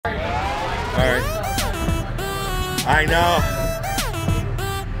I know.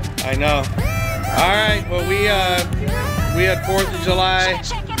 I know. All right. Well, we had 4th of July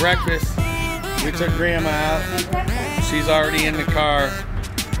breakfast. We took Grandma out. She's already in the car.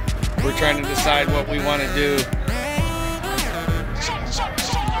 We're trying to decide what we want to do.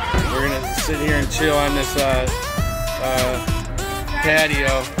 We're gonna sit here and chill on this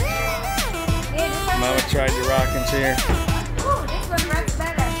patio. Mama tried the rocking chair. Ooh, this one rocks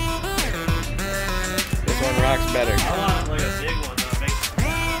better. This one rocks better. I want like a big one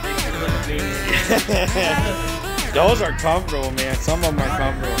though. Those are comfortable, man. Some of them are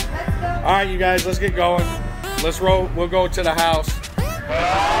comfortable. All right, you guys, let's get going. Let's roll. We'll go to the house.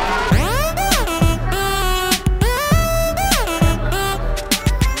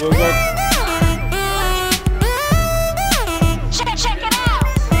 We'll go. Check it out.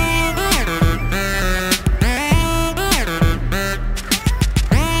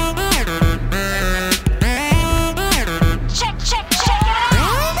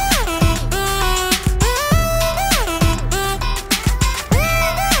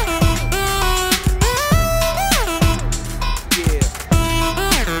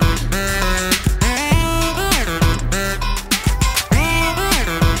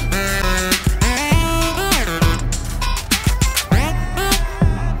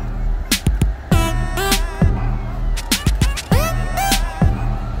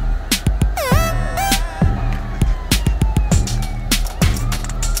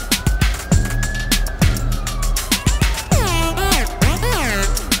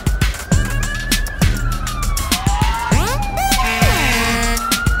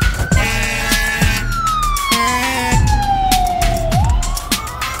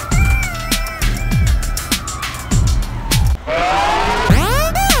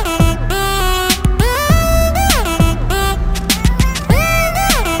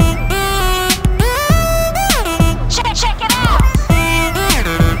 Check it out.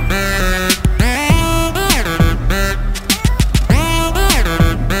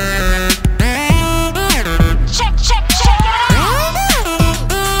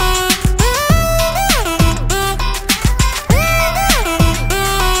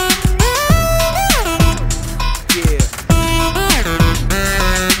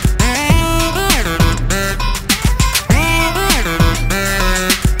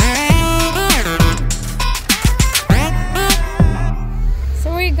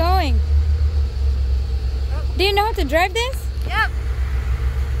 Do you know how to drive this? Yep.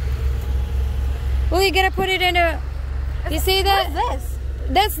 Well, you gotta put it in a... You see that? What is this?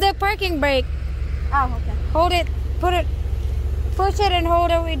 That's the parking brake. Oh, okay. Hold it, put it, push it and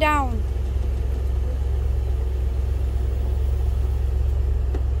hold it way down.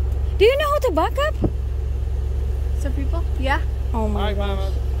 Do you know how to back up? Some people? Yeah. Oh my Hi,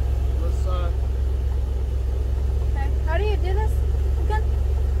 Mama. Let's, Okay. How do you do this again?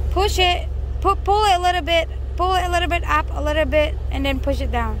 Push it, pull it a little bit, pull it a little bit up a little bit, and then push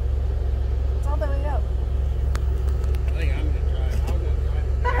it down. It's all the way up. I think I'm gonna drive. I'm gonna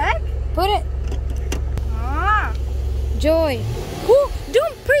drive. What the heck? Put it, Ah. Joy. Oh,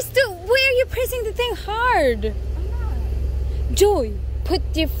 don't press the, where are you pressing the thing hard? I'm not. Joy, put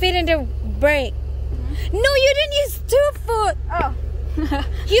your feet in the brake. No, you didn't use 2 foot. Oh.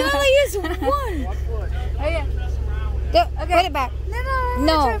 You only used 1. One foot. Oh, yeah. Go, put it back. No.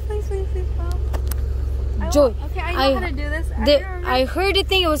 No. Please, please, please. Joy, Okay, I know how to do this. I heard the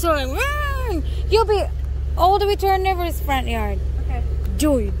thing. It was sort of like, you'll be all the way to our neighbor's front yard. Okay.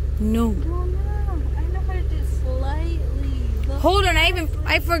 Joy, no. No, no. I know how to do it slightly. Look. Hold on,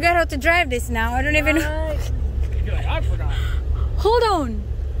 I forgot how to drive this now. I don't even know. Right. You're like, I forgot. Hold on.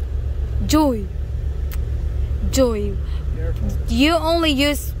 Joy, Careful. you only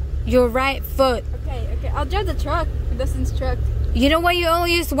use your right foot. Okay, okay. I'll drive the truck. Dustin's truck. You know why you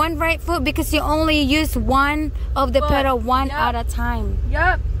only use 1 right foot? Because you only use 1 of the Foot. pedal one Yep. at a time.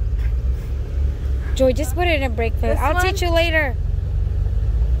 Yup. Joy, just put it in a brake foot. This I'll one? teach you later.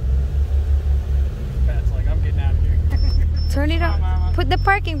 Pat's like, I'm getting out of here. Turn it up. Mama. Put the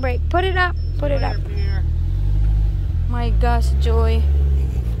parking brake. Put it up. Put it up. Here. My gosh, Joy.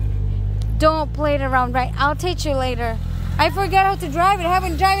 Don't play it around, right? I'll teach you later. I forgot how to drive it. I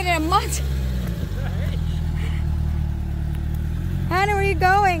haven't driven it in a month. Hannah, where are you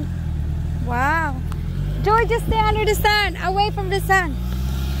going? Wow. Joy, just stay under the sun. Away from the sun.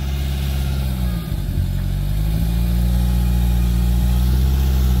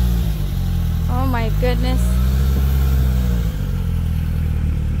 Oh my goodness.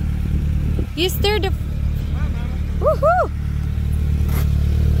 You stirred the... Woohoo!